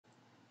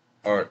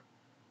Alright,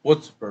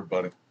 what's up,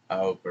 everybody? I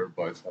hope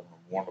everybody's having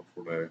a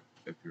wonderful day.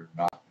 If you're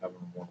not having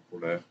a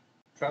wonderful day,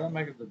 try to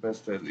make it the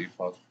best day that you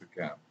possibly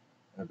can.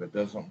 And if it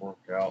doesn't work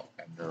out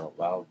and you're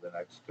allowed the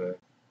next day,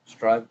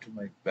 strive to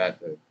make that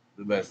day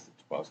the best that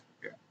you possibly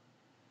can.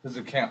 Because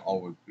it can't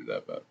always be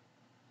that bad.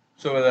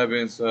 So with that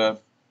being said,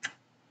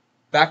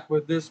 back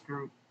with this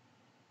group.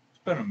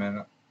 It's been a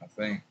minute, I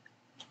think.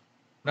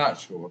 Not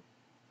sure.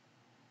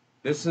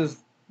 This is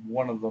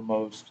one of the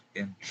most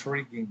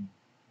intriguing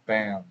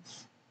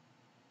bands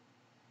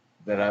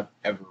that I've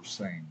ever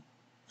seen.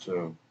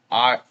 So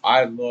I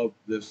love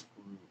this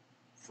group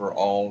for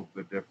all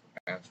the different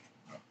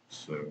instruments.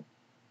 So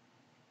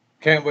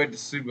can't wait to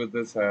see what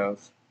this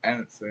has. And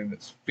it's saying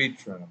it's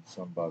featuring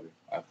somebody,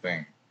 I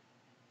think.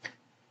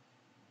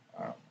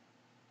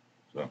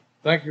 So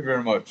thank you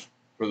very much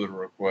for the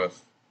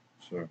request.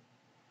 So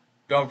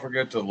don't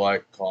forget to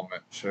like,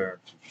 comment, share,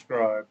 and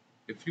subscribe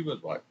if you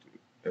would like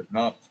to. If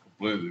not, it's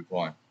completely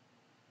fine.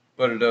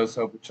 But it does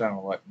help a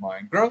channel like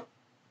mine grow.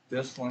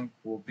 This link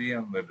will be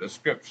in the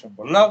description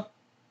below.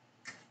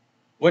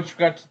 What you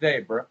got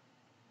today, bro?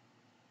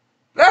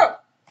 No!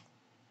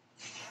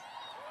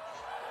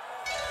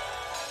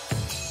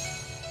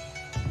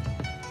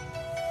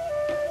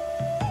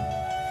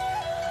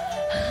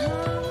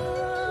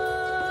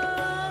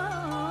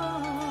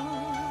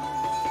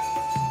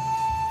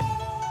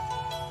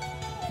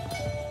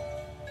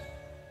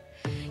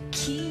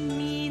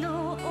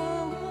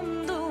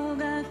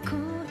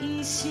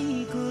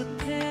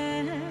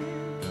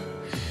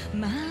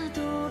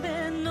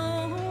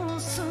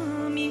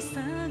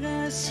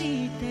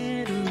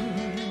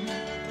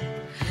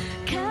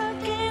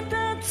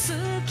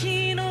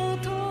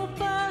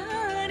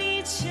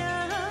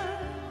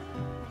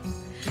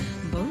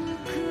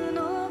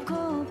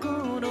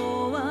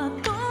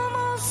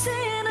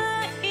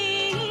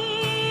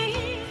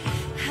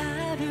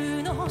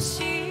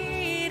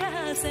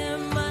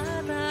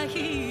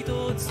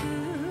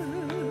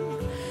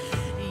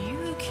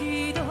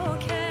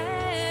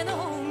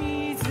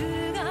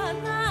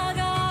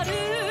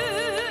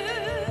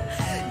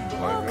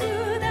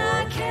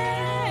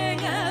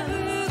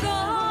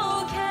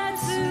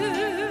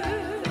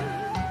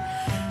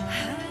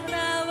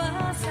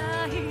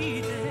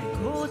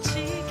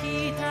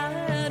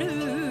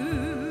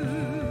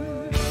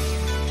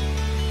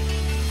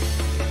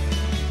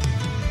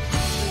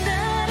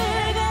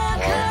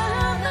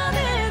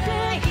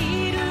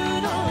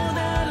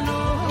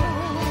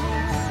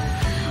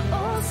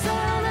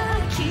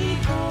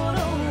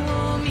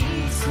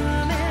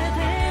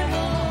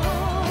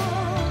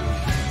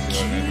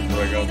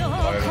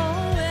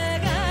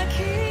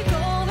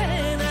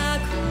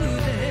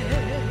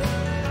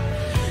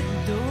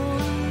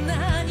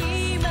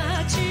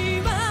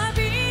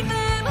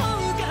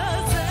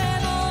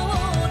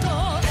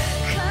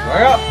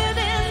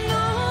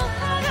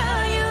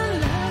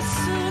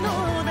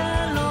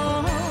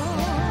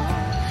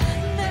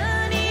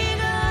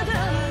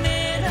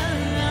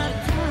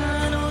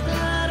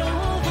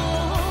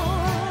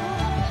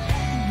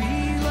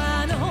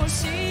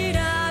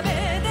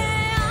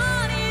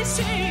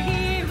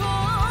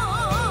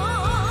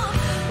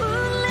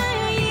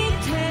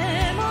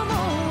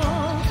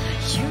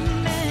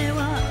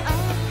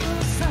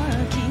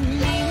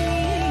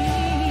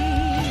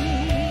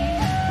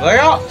 Lay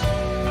out!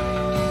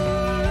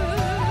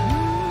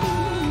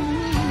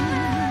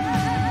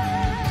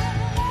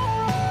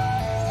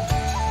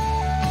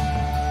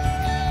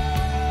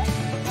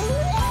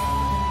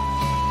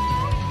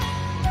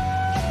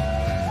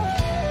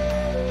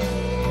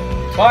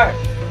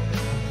 Bye!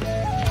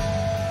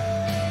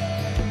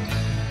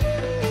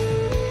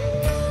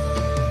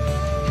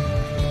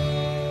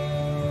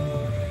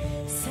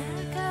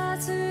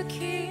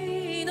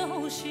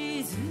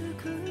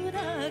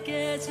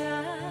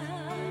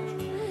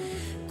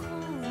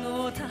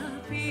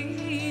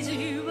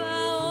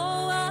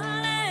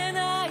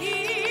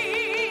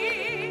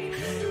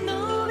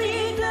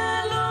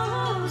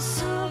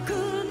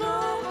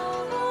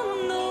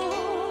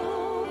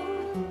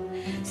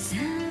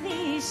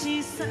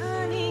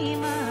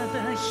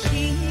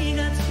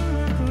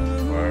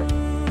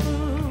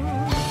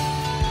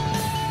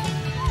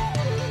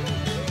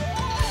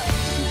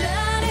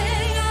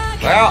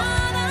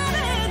 Well.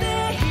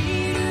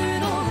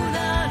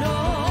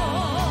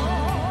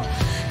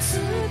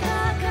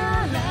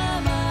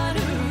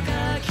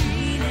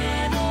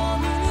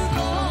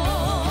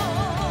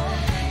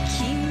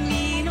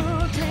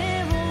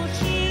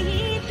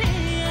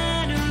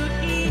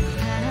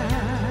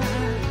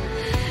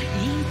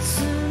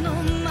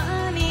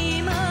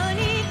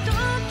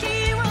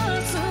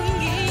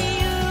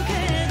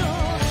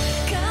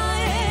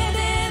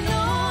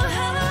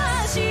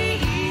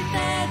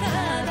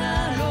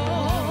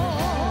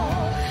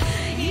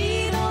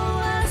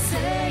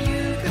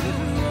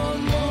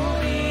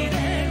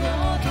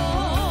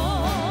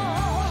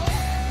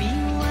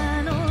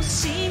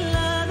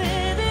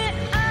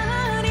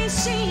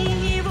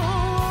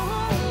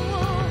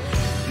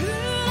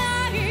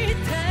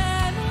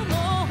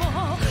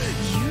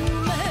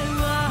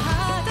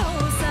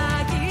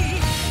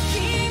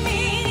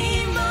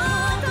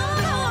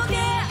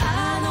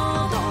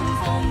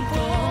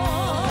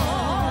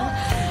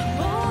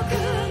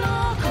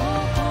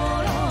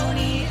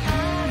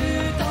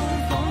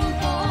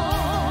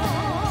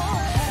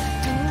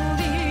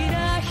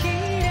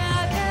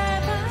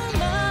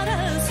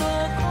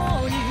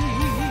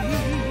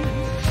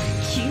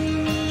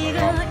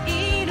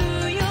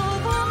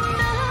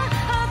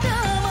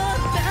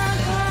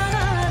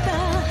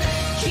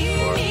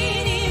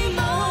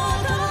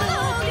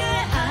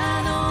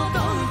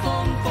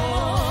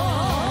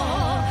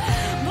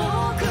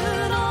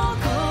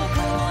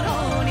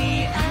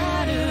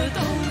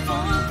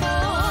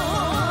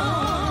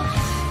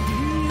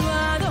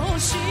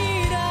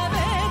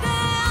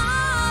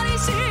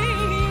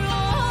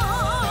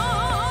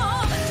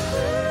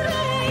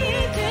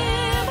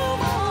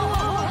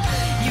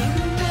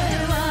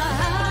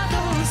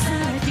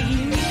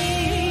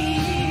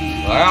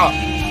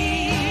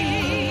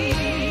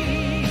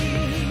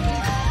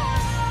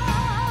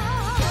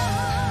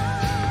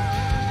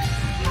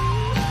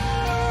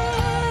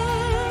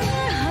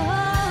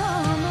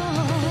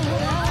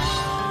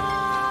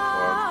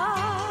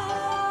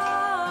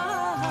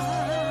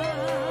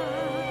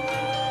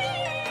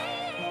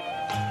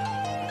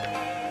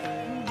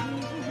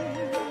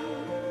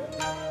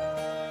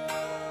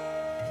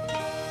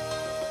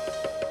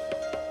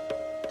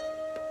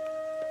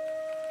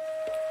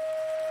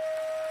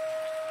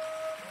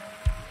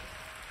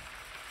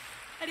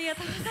 が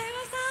とうございま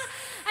した。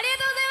ありが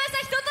とうございました。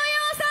人とよ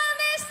うさん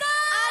でした。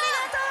あり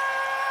がと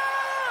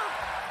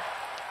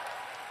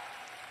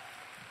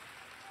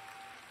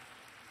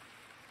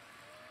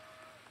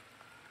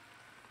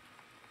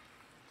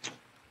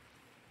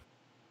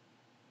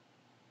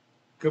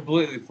う。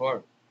Completely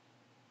fine.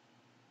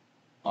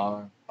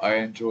 I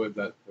enjoyed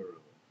that thoroughly.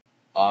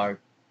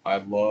 I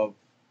love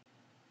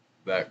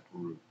that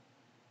group.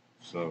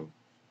 So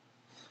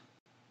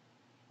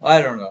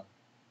I don't know.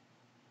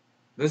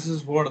 This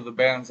is one of the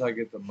bands I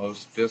get the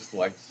most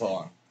dislikes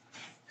on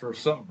for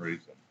some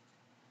reason.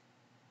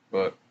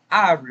 But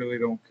I really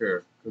don't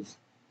care because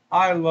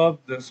I love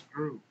this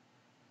group.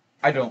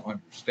 I don't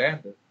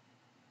understand it.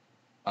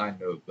 I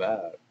know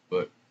that,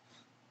 but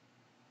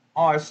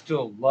I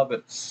still love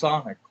it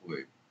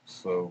sonically.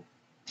 So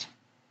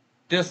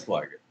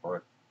dislike it,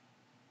 or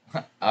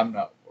I'm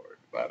not worried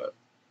about it.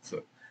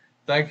 So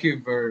thank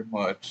you very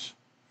much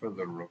for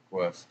the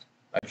request.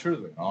 I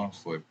truly and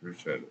honestly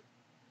appreciate it.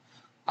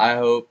 I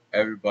hope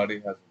everybody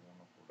has a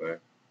wonderful day.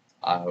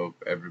 I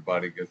hope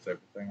everybody gets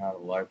everything out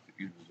of life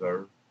that you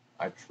deserve.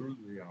 I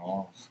truly and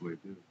honestly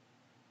do.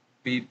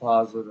 Be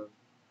positive,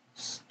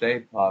 stay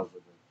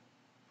positive,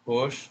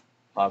 push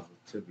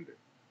positivity,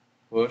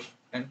 push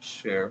and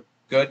share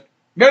good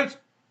news.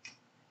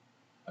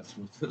 That's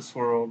what this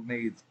world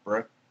needs,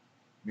 Brick.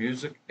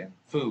 Music and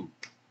food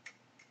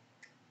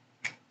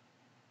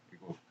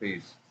equals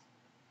peace.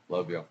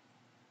 Love y'all.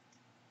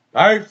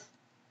 Peace.